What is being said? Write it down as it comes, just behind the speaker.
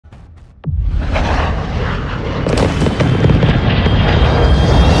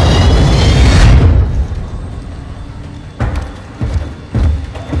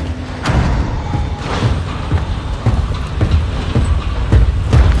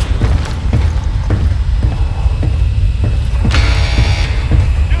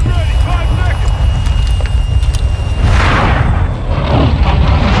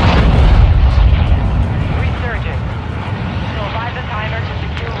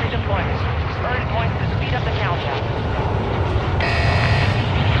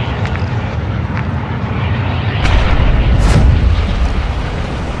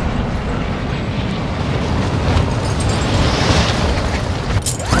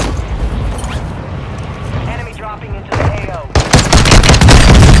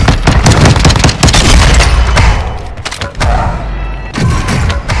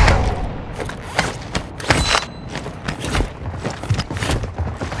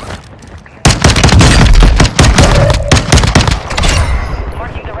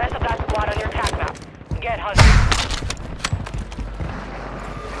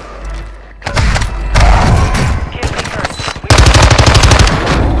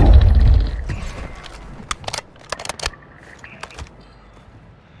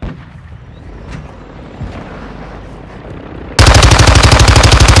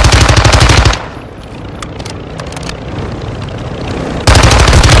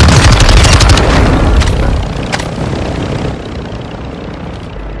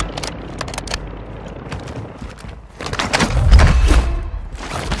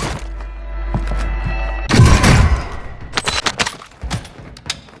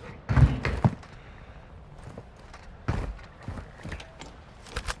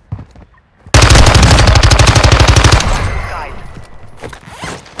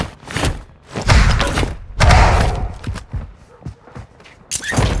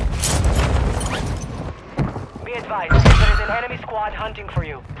advised, there is an enemy squad hunting for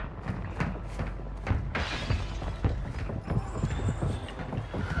you.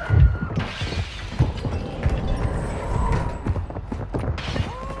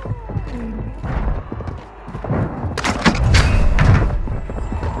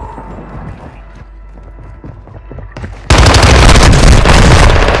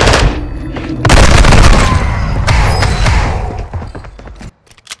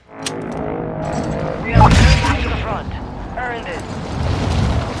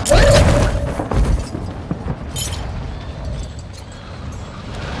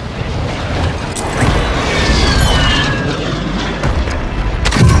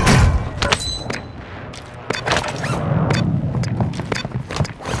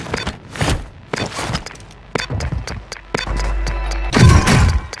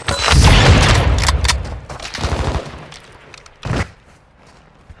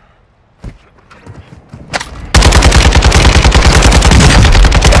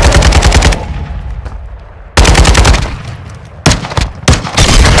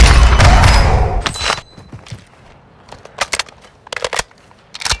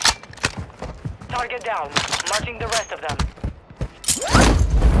 Target down. Marching the rest of them.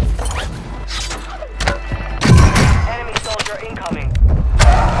 Enemy soldier incoming.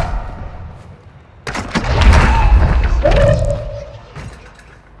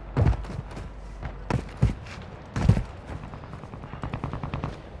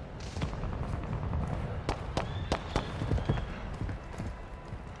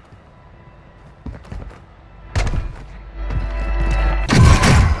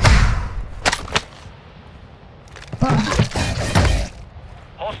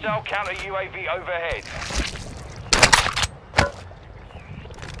 Hostile counter UAV overhead.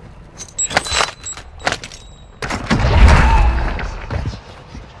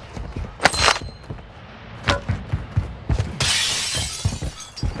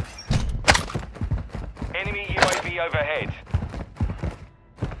 Enemy UAV overhead.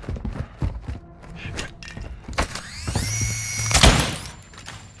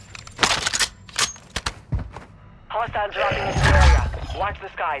 Hostile dropping into the area. Watch the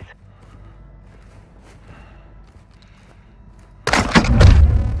skies.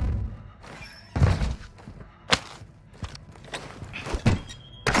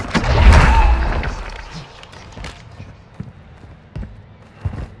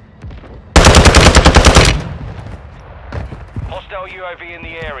 Hostile UAV in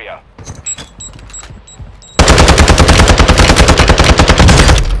the area.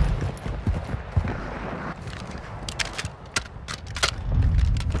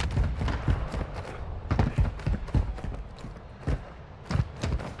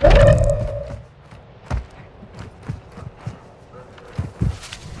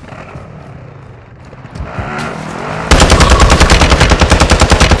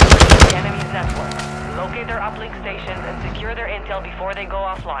 Their uplink stations and secure their intel before they go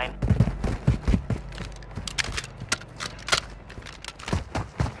offline.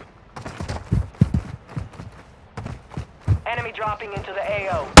 Enemy dropping into the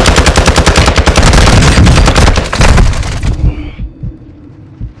AO.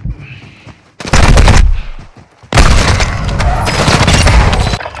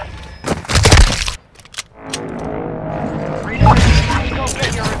 Go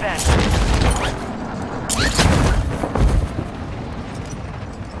get your revenge.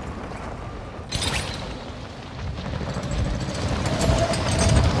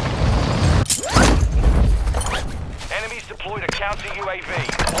 Deployed a counter UAV.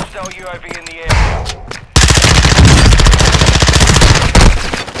 Hostile UAV in the area.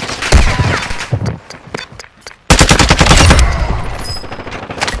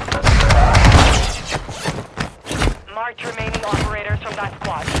 Mark remaining operators from that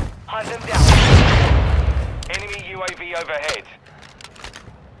squad. Hunt them down. Enemy UAV overhead.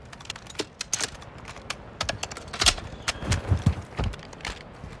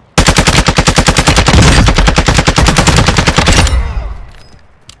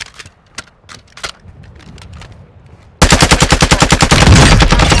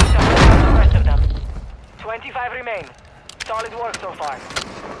 Remain. Solid work so far.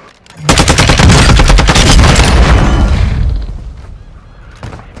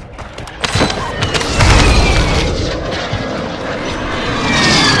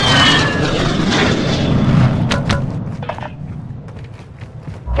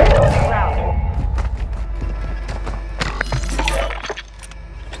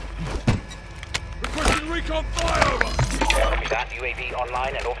 Requesting recon flyover! Copy that. UAV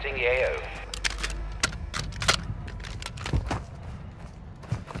online and orbiting the AO.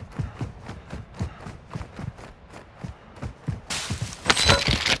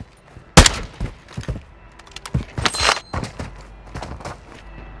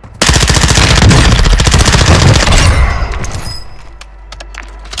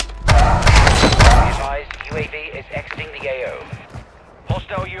 is exiting the AO.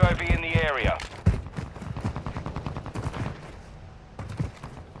 Hostile UAV in the area.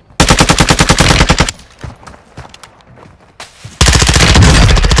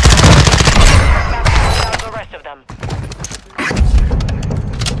 The rest of them.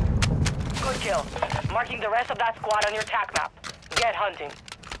 Good kill. Marking the rest of that squad on your TAC map. Get hunting.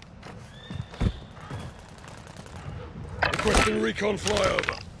 Requesting recon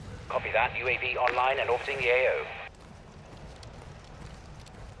flyover. Copy that. UAV online and orbiting the AO.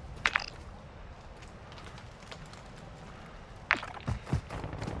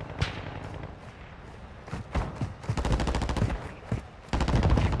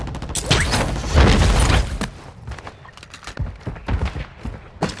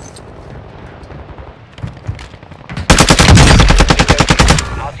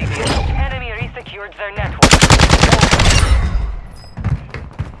 Enemy resecured their network.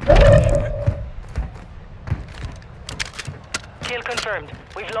 Kill confirmed.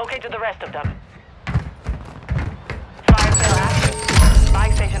 We've located the rest of them. Fire sale active. Buy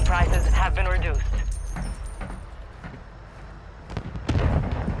station prices have been reduced.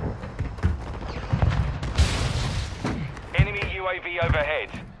 Enemy UAV overhead.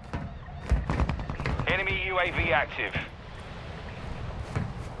 Enemy UAV active.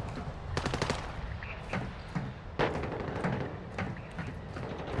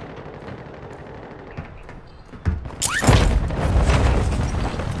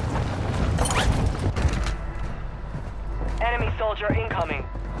 Enemy soldier incoming.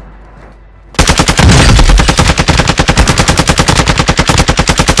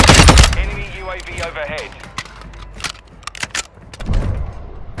 Enemy UAV overhead.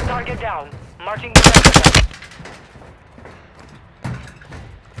 Target down. Marching the rest of them.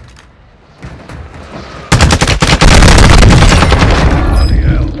 Bloody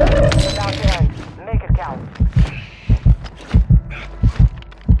hell. About to end. Make it count.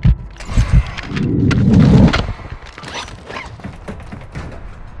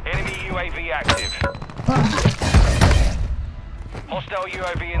 Enemy UAV active. Hostile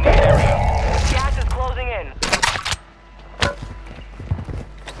UAV in the area. Gas is closing in.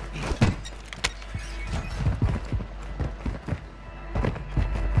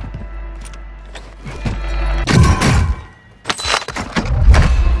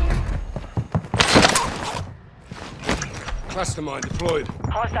 Cluster mine deployed.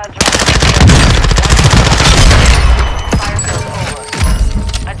 Hostile drone. Fire sales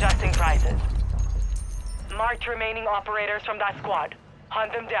over. Adjusting prices. Marked remaining operators from that squad.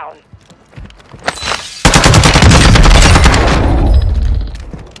 Hunt them down.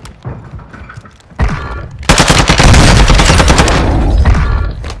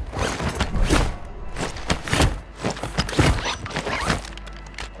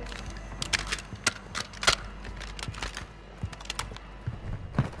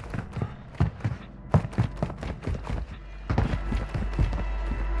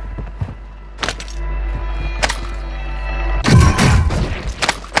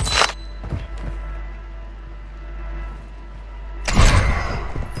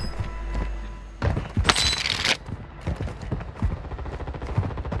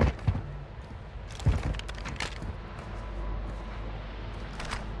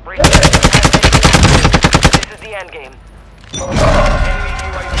 This is the end game. Enemy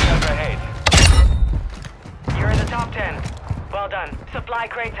UAV overhead. You're in the top 10. Well done. Supply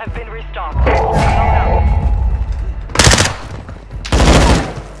crates have been restocked. Load up.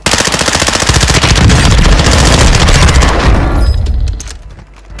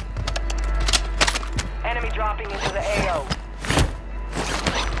 Enemy dropping into the AO.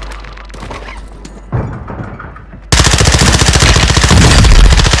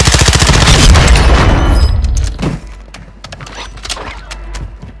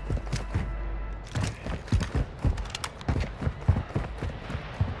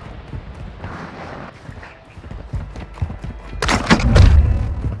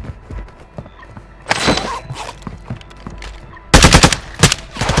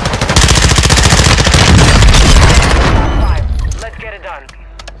 Let's get it done.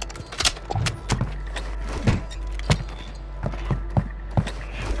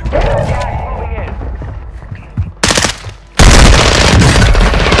 Gas moving in.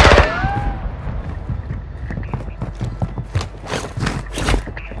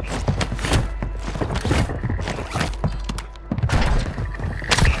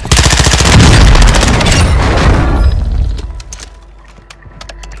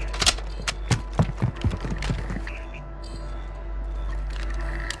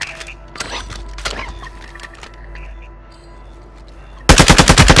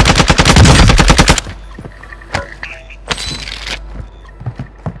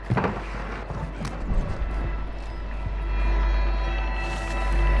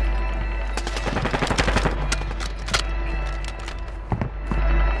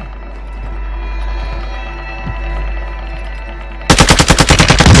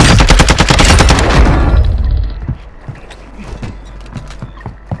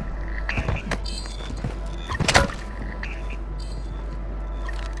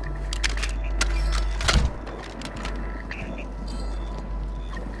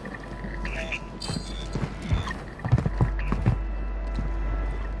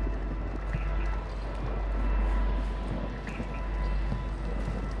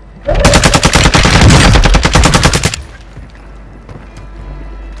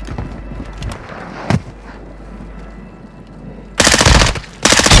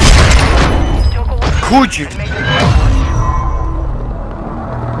 chudzie. and make